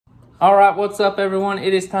All right, what's up, everyone?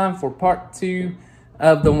 It is time for part 2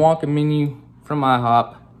 of the Wonka menu from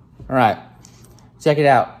IHOP. All right, check it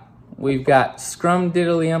out. We've got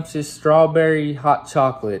Scrumdiddlyumptious strawberry hot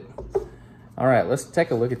chocolate. All right, let's take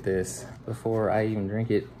a look at this before I even drink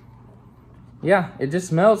it. Yeah, it just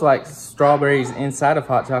smells like strawberries inside of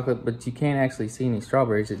hot chocolate, but you can't actually see any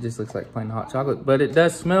strawberries. It just looks like plain hot chocolate, but it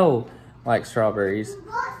does smell like strawberries.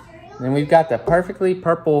 Then we've got the perfectly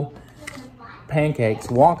purple pancakes,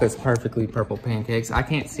 Wonka's perfectly purple pancakes. I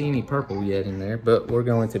can't see any purple yet in there, but we're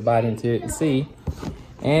going to bite into it and see.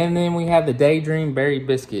 And then we have the Daydream Berry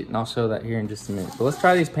Biscuit, and I'll show that here in just a minute. But let's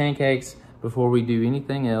try these pancakes before we do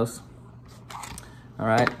anything else. All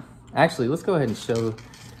right, actually, let's go ahead and show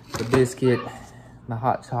the biscuit, the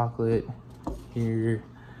hot chocolate here,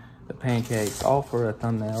 the pancakes, all for a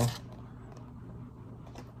thumbnail.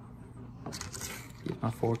 Get my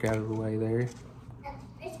fork out of the way there.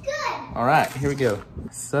 All right, here we go.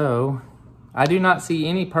 So, I do not see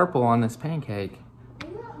any purple on this pancake.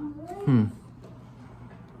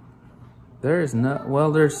 There is no,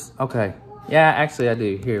 well, there's, okay. Yeah, actually I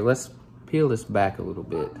do. Here, let's peel this back a little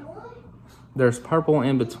bit. There's purple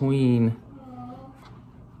in between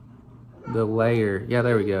the layer. Yeah,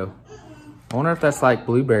 there we go. I wonder if that's like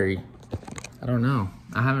blueberry. I don't know.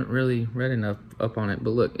 I haven't really read enough up on it, but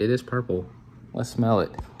look, it is purple. Let's smell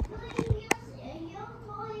it.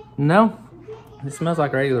 No, it smells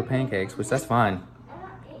like regular pancakes, which that's fine.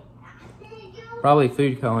 Probably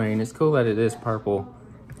food coloring. It's cool that it is purple.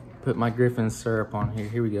 Put my Griffin's syrup on here.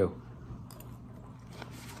 Here we go.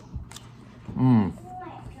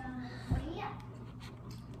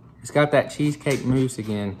 It's got that cheesecake mousse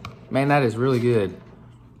again. Man, that is really good.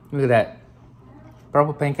 Look at that.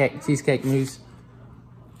 Purple pancake cheesecake mousse.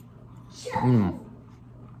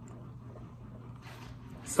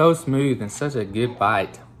 So smooth and such a good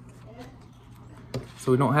bite.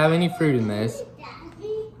 So we don't have any fruit in this.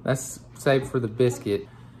 That's saved for the biscuit.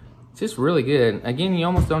 Just really good. Again, you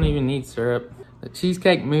almost don't even need syrup. The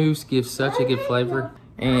cheesecake mousse gives such a good flavor.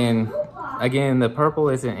 And again, the purple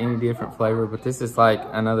isn't any different flavor, but this is like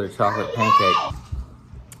another chocolate pancake.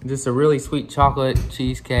 Just a really sweet chocolate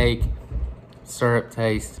cheesecake syrup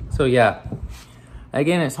taste. So yeah,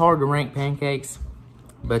 again, it's hard to rank pancakes,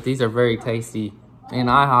 but these are very tasty. And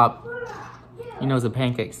IHOP, you know, is a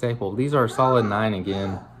pancake staple. These are a solid 9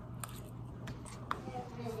 again.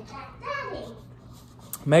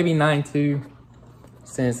 Maybe 9.2,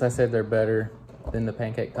 since I said they're better than the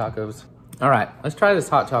pancake tacos. All right, let's try this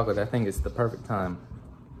hot chocolate. I think it's the perfect time.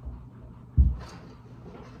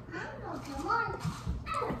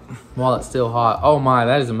 While it's still hot. Oh my,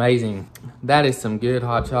 that is amazing. That is some good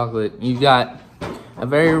hot chocolate. You've got a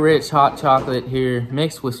very rich hot chocolate here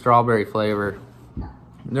mixed with strawberry flavor.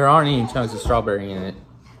 There aren't any chunks of strawberry in it.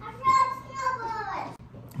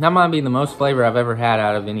 That might be the most flavor I've ever had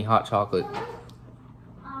out of any hot chocolate.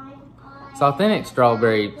 It's authentic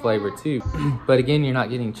strawberry flavor too, but again, you're not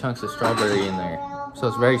getting chunks of strawberry in there. So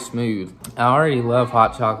it's very smooth. I already love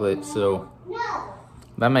hot chocolate, so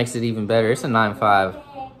that makes it even better. It's a 9.5.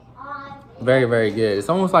 Very, very good. It's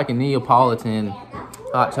almost like a Neapolitan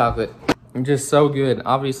hot chocolate. Just so good,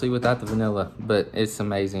 obviously without the vanilla, but it's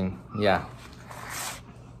amazing, yeah.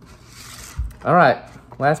 All right,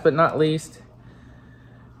 last but not least,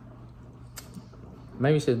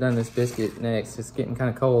 maybe should have done this biscuit next. It's getting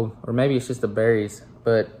kind of cold, or maybe it's just the berries,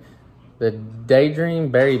 but the Daydream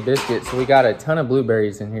Berry Biscuit. So we got a ton of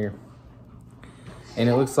blueberries in here. And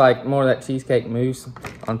it looks like more of that cheesecake mousse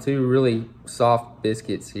on 2 really soft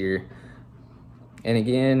biscuits here. And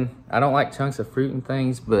again, I don't like chunks of fruit and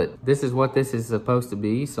things, but this is what this is supposed to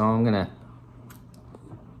be. So I'm gonna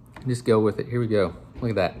just go with it. Here we go.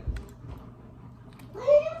 Look at that.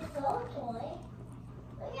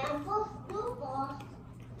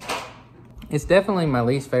 It's definitely my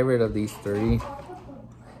least favorite of these 3,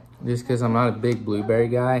 just because I'm not a big blueberry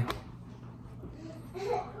guy.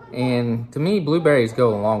 And to me, blueberries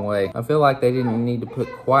go a long way. I feel like they didn't need to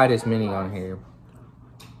put quite as many on here,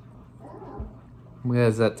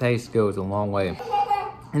 because that taste goes a long way.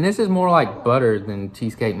 And this is more like butter than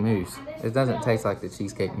cheesecake mousse. It doesn't taste like the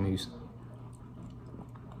cheesecake mousse.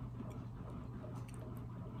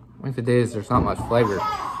 If it is, there's not much flavor.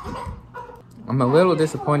 I'm a little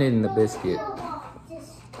disappointed in the biscuit.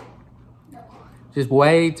 Just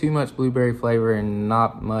way too much blueberry flavor and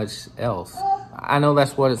not much else. I know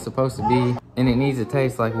that's what it's supposed to be, and it needs to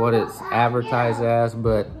taste like what it's advertised as,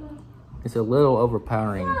 but it's a little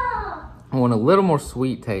overpowering. I want a little more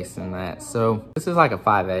sweet taste than that. So this is like a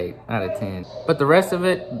 5.8 out of 10. But the rest of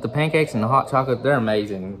it, the pancakes and the hot chocolate, they're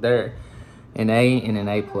amazing. They're an A and an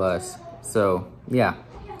A+. So yeah,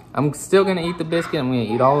 I'm still gonna eat the biscuit. I'm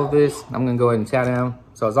gonna eat all of this. I'm gonna go ahead and chow down.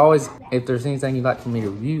 So as always, if there's anything you'd like for me to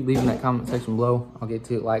review, leave in that comment section below. I'll get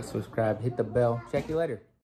to it. Like, subscribe, hit the bell. Check you later.